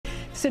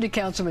City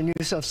Councilman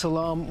Yusef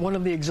Salaam, one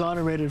of the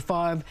exonerated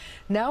 5,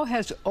 now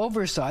has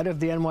oversight of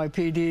the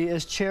NYPD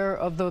as chair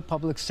of the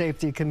Public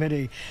Safety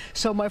Committee.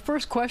 So my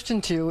first question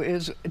to you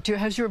is,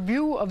 has your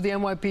view of the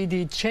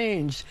NYPD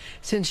changed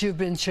since you've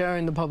been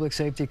chairing the Public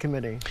Safety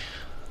Committee?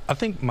 I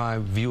think my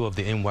view of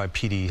the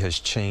NYPD has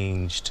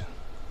changed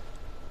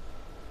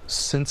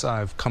since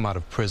I've come out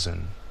of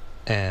prison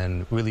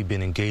and really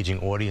been engaging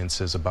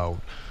audiences about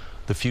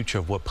the future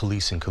of what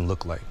policing can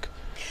look like.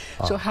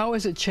 So how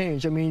has it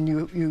changed? I mean,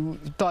 you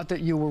thought that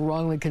you were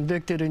wrongly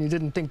convicted and you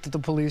didn't think that the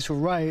police were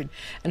right.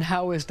 And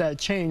how has that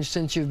changed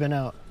since you've been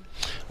out?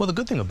 Well, the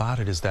good thing about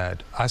it is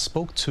that I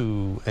spoke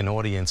to an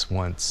audience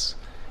once,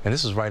 and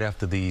this was right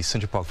after the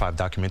Central Park 5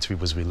 documentary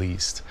was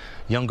released.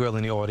 Young girl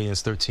in the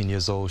audience, 13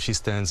 years old, she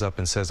stands up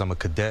and says, "I'm a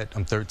cadet,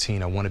 I'm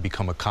 13, I want to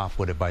become a cop.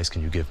 What advice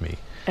can you give me?"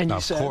 And now, you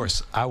of said?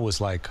 course, I was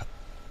like,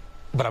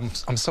 but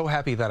I'm so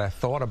happy that I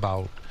thought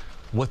about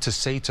what to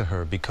say to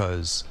her,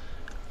 because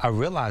I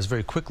realized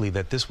very quickly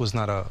that this was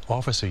not an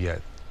officer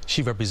yet.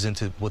 She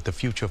represented what the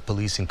future of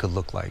policing could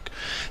look like.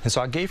 And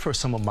so I gave her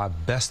some of my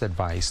best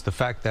advice. The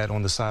fact that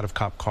on the side of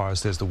cop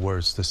cars, there's the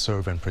words to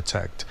serve and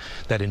protect.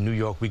 That in New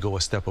York, we go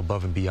a step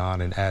above and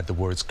beyond and add the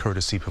words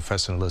courtesy,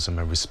 professionalism,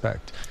 and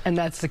respect. And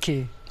that's the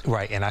key.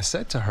 Right. And I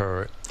said to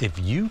her, if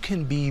you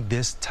can be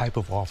this type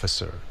of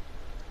officer,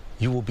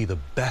 you will be the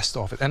best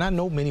officer. And I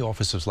know many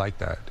officers like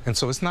that. And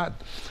so it's not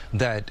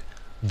that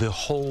the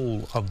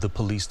whole of the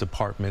police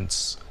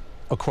departments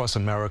across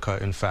America,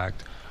 in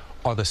fact,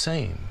 are the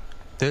same.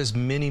 There's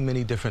many,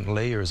 many different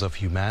layers of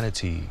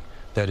humanity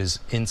that is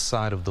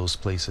inside of those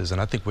places.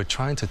 And I think we're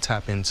trying to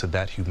tap into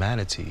that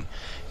humanity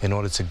in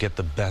order to get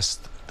the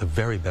best, the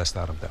very best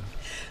out of them.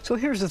 So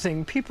here's the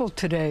thing. People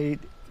today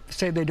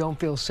say they don't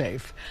feel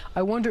safe.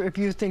 I wonder if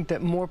you think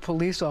that more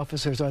police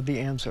officers are the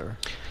answer.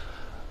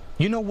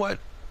 You know what?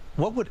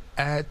 What would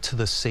add to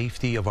the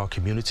safety of our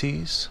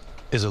communities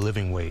is a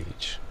living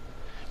wage.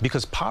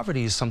 Because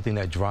poverty is something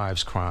that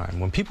drives crime.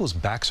 When people's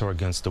backs are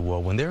against the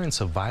wall, when they're in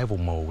survival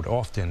mode,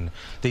 often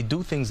they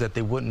do things that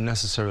they wouldn't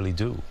necessarily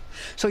do.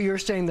 So you're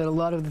saying that a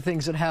lot of the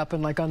things that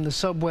happen, like on the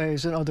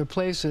subways and other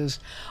places,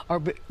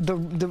 are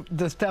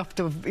the theft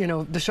of, you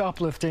know, the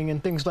shoplifting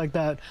and things like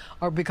that,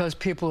 are because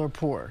people are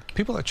poor?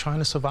 People are trying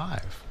to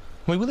survive.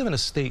 I mean, we live in a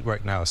state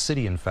right now, a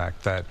city, in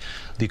fact, that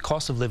the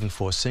cost of living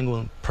for a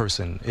single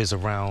person is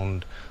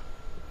around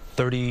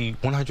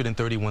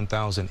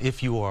 $131,000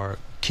 if you are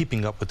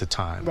keeping up with the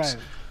times. Right.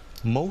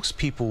 Most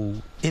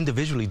people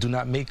individually do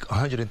not make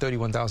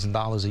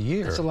 $131,000 a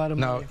year. That's a lot of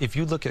money. Now, if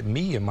you look at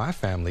me and my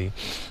family,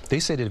 they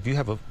say that if you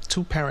have a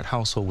two-parent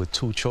household with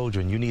 2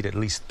 children, you need at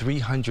least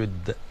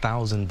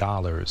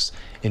 $300,000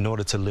 in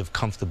order to live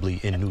comfortably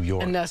in New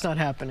York. And that's not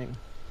happening.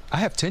 I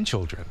have 10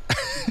 children.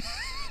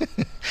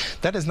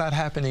 That is not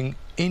happening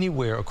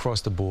anywhere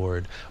across the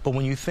board. But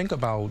when you think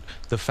about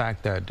the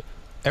fact that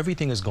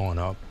everything has gone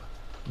up,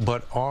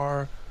 but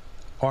our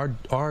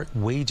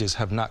wages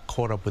have not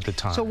caught up with the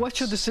times. So what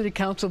should the City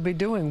Council be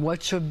doing?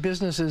 What should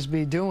businesses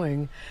be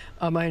doing?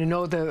 I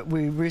know that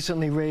we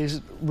recently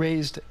raised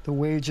the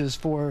wages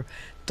for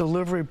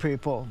delivery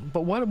people,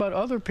 but what about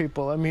other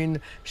people? I mean,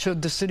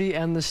 should the city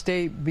and the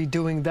state be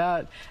doing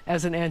that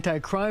as an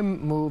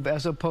anti-crime move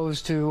as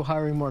opposed to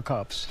hiring more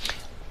cops?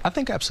 I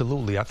think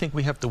absolutely. I think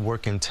we have to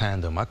work in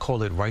tandem. I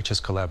call it righteous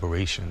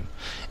collaboration.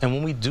 And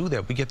when we do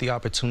that, we get the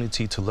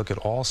opportunity to look at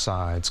all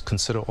sides,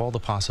 consider all the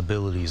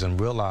possibilities,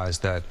 and realize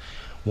that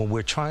when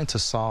we're trying to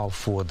solve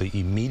for the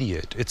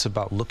immediate, it's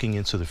about looking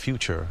into the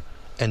future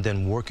and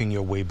then working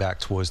your way back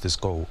towards this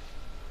goal.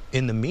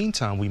 In the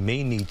meantime, we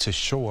may need to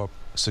shore up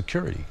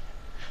security.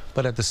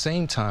 But at the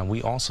same time,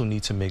 we also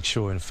need to make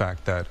sure, in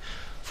fact, that,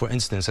 for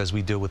instance, as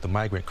we deal with the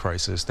migrant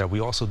crisis, that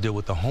we also deal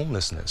with the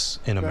homelessness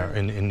in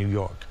New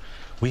York.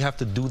 We have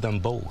to do them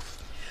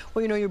both.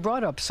 Well, you know, you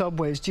brought up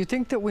subways. Do you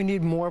think that we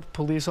need more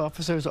police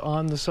officers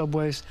on the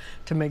subways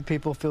to make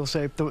people feel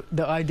safe?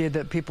 The idea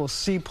that people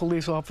see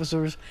police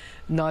officers,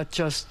 not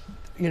just,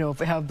 you know,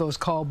 have those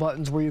call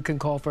buttons where you can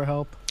call for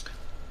help?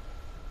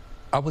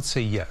 I would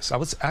say yes. I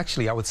would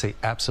say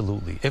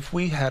absolutely. If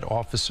we had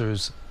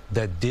officers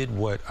that did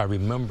what I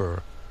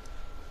remember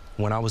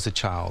when I was a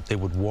child, they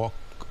would walk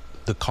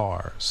the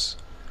cars.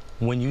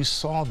 When you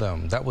saw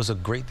them, that was a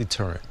great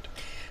deterrent.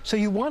 So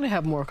you want to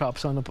have more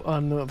cops on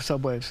the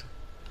subways?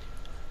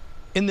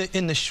 In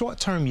the short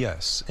term,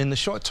 yes. In the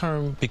short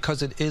term,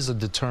 because it is a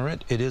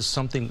deterrent, it is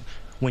something,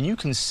 when you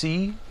can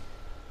see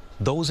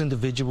those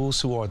individuals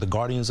who are the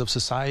guardians of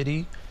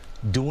society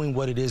doing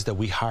what it is that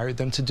we hired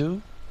them to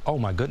do, oh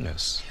my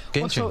goodness,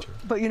 game changer.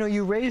 But you know,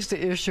 you raised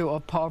the issue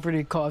of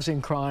poverty causing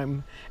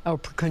crime, a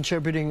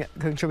contributing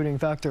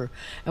factor.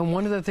 And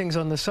one of the things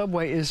on the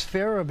subway is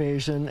fare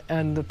evasion,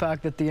 and the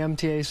fact that the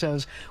MTA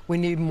says we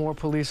need more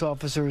police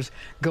officers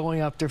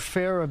going after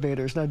fare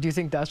evaders. Now, do you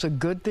think that's a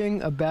good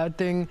thing, a bad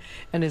thing?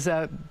 And is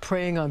that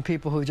preying on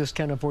people who just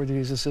can't afford to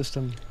use the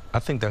system? I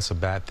think that's a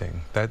bad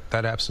thing. That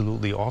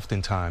absolutely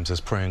oftentimes is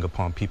preying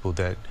upon people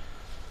that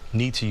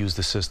need to use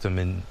the system.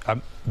 And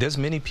there's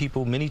many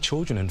people, many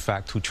children, in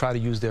fact, who try to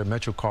use their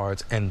Metro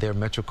cards and their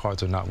Metro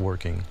cards are not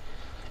working.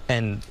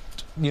 And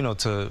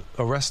to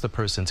arrest the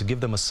person, to give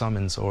them a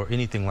summons or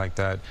anything like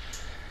that.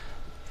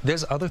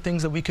 There's other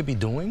things that we could be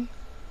doing,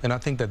 and I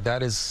think that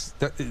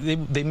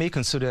they may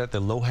consider that the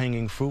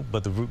low-hanging fruit,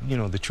 but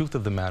the truth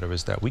of the matter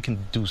is that we can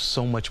do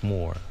so much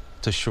more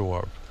to shore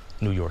up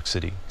New York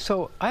City.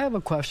 So I have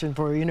a question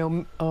for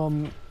you.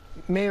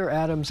 Mayor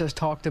Adams has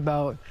talked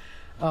about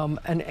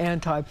an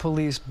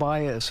anti-police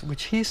bias,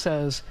 which he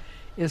says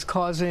is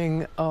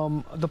causing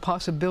the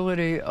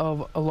possibility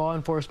of a law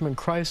enforcement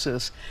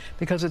crisis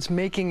because it's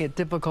making it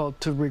difficult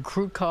to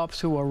recruit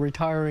cops who are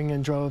retiring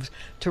in droves,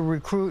 to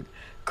recruit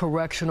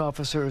correction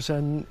officers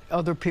and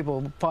other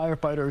people,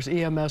 firefighters,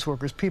 EMS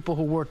workers, people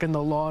who work in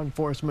the law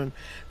enforcement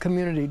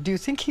community. Do you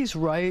think he's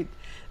right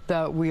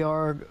that we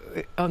are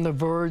on the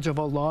verge of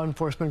a law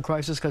enforcement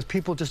crisis because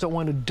people just don't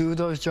want to do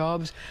those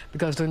jobs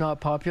because they're not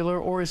popular,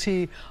 or is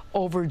he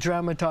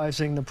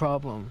over-dramatizing the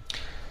problem?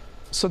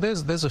 So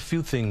there's a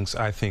few things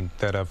I think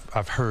that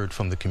I've heard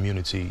from the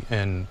community,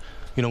 and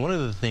one of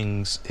the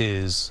things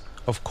is,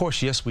 of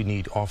course, yes, we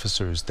need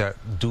officers that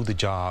do the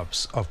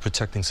jobs of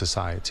protecting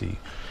society.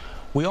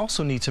 We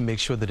also need to make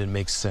sure that it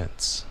makes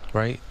sense,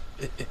 right?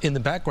 In the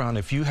background,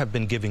 if you have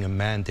been giving a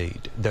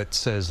mandate that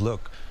says,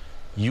 look,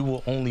 you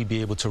will only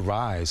be able to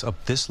rise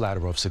up this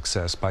ladder of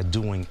success by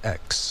doing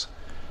X,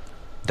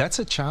 that's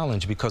a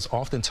challenge because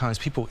oftentimes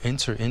people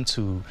enter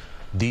into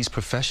these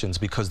professions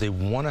because they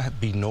want to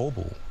be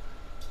noble.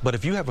 But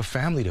if you have a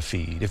family to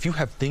feed, if you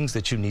have things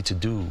that you need to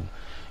do,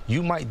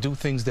 you might do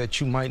things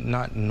that you might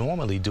not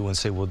normally do and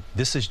say, well,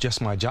 this is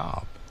just my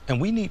job. And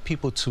we need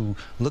people to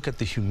look at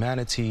the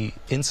humanity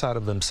inside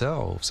of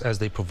themselves as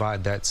they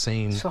provide that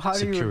same security to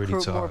us. So how do you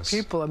recruit more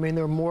people? I mean,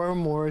 there are more and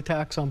more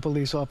attacks on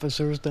police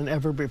officers than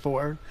ever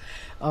before.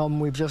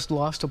 We've just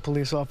lost a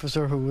police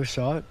officer who was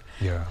shot.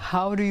 Yeah.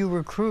 How do you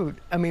recruit?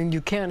 I mean, you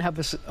can't have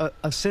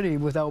a city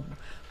without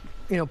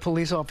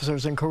police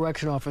officers and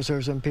correction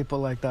officers and people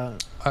like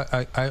that.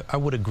 I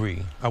would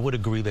agree. I would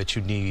agree that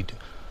you need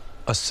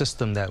a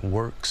system that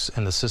works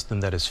and a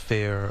system that is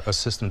fair, a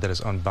system that is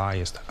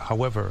unbiased.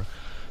 However,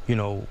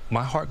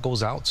 my heart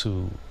goes out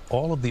to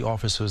all of the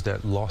officers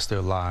that lost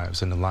their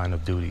lives in the line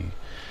of duty.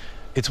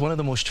 It's one of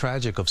the most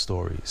tragic of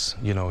stories.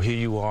 Here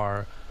you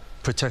are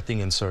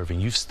protecting and serving.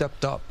 You've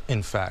stepped up,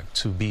 in fact,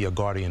 to be a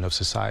guardian of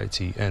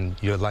society, and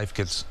your life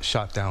gets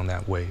shot down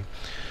that way.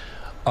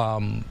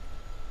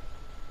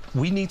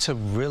 We need to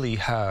really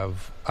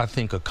have, I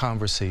think, a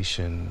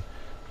conversation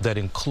that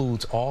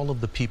includes all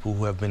of the people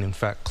who have been, in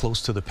fact,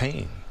 close to the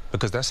pain,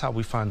 because that's how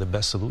we find the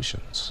best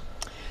solutions.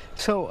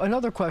 So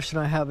another question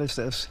I have is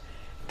this.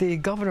 The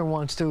governor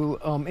wants to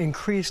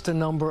increase the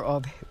number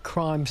of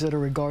crimes that are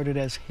regarded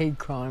as hate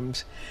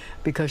crimes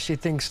because she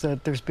thinks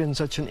that there's been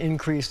such an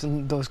increase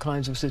in those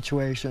kinds of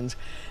situations.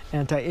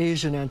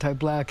 Anti-Asian,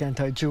 anti-Black,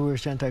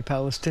 anti-Jewish,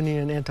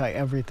 anti-Palestinian,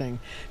 anti-everything.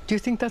 Do you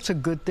think that's a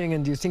good thing,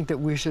 and do you think that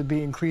we should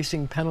be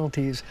increasing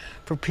penalties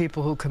for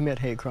people who commit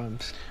hate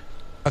crimes?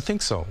 I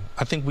think so.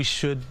 I think we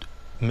should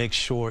make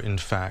sure, in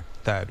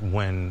fact, that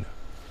when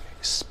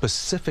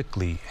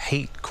specifically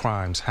hate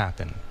crimes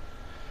happen,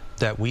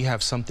 that we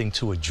have something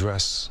to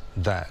address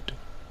that.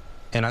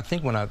 And I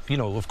think when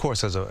of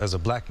course, as a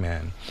Black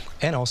man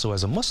and also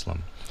as a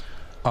Muslim,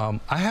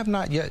 I have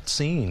not yet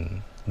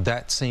seen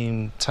that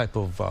same type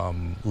of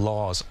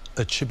laws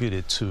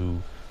attributed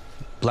to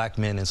Black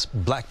men and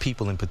Black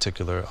people in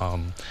particular.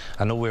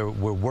 I know we're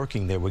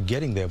working there, we're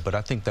getting there, but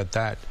I think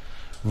that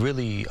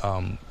really,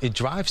 it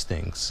drives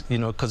things,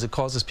 because it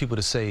causes people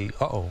to say,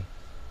 uh-oh,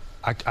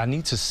 I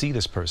need to see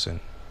this person.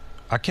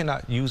 I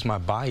cannot use my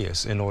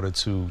bias in order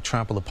to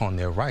trample upon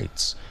their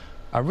rights.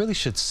 I really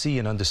should see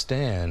and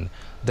understand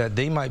that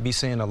they might be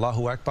saying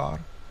Allahu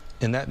Akbar,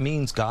 and that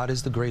means God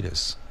is the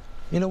greatest.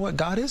 You know what?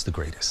 God is the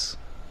greatest.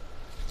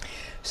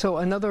 So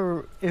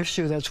another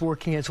issue that's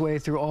working its way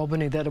through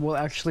Albany that will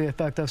actually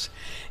affect us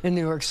in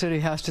New York City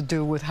has to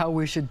do with how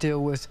we should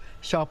deal with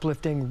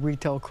shoplifting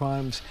retail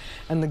crimes.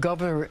 And the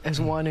governor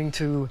is wanting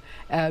to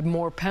add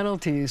more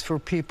penalties for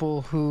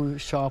people who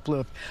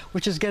shoplift,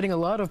 which is getting a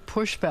lot of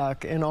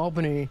pushback in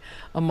Albany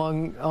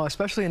among,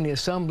 especially in the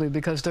Assembly,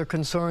 because they're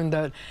concerned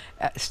that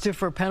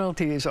stiffer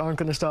penalties aren't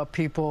going to stop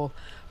people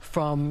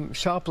from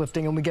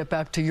shoplifting. And we get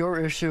back to your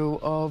issue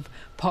of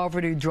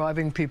poverty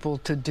driving people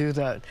to do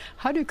that.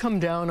 How do you come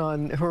down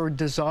on her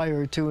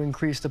desire to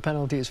increase the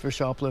penalties for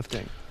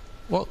shoplifting?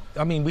 Well,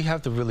 I mean, we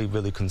have to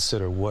really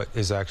consider what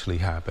is actually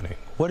happening.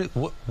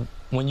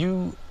 When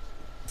you,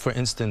 for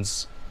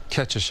instance,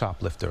 catch a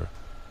shoplifter,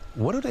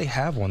 what do they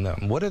have on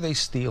them? What are they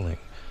stealing?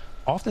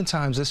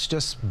 Oftentimes, it's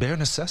just bare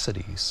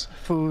necessities.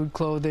 Food,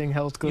 clothing,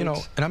 health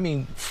goods. And I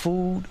mean,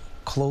 food,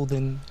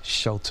 clothing,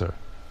 shelter.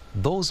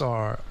 Those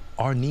are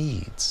our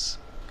needs.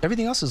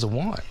 Everything else is a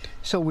want.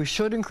 So we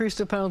should increase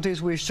the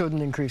penalties, we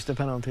shouldn't increase the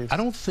penalties? I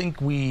don't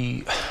think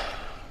we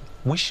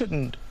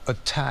shouldn't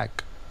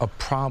attack a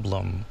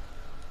problem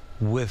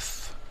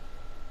with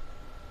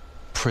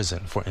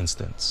prison, for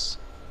instance.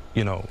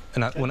 And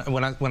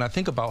when I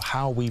think about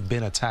how we've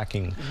been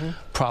attacking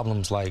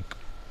problems like,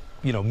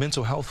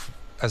 mental health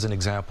as an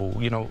example,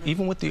 you know,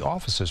 even with the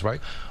officers,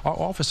 right? Our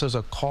officers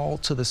are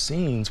called to the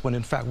scenes when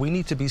in fact we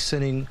need to be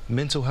sending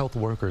mental health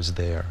workers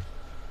there.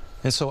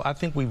 And so I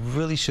think we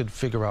really should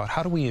figure out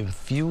how do we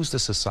infuse the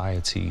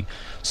society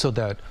so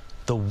that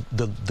the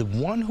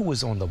one who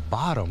is on the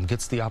bottom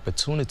gets the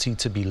opportunity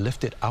to be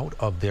lifted out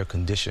of their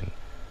condition.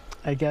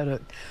 I get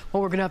it.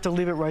 Well, we're going to have to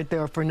leave it right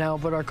there for now,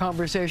 but our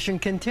conversation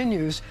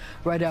continues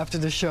right after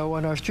the show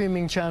on our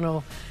streaming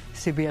channel,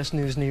 CBS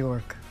News New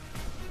York.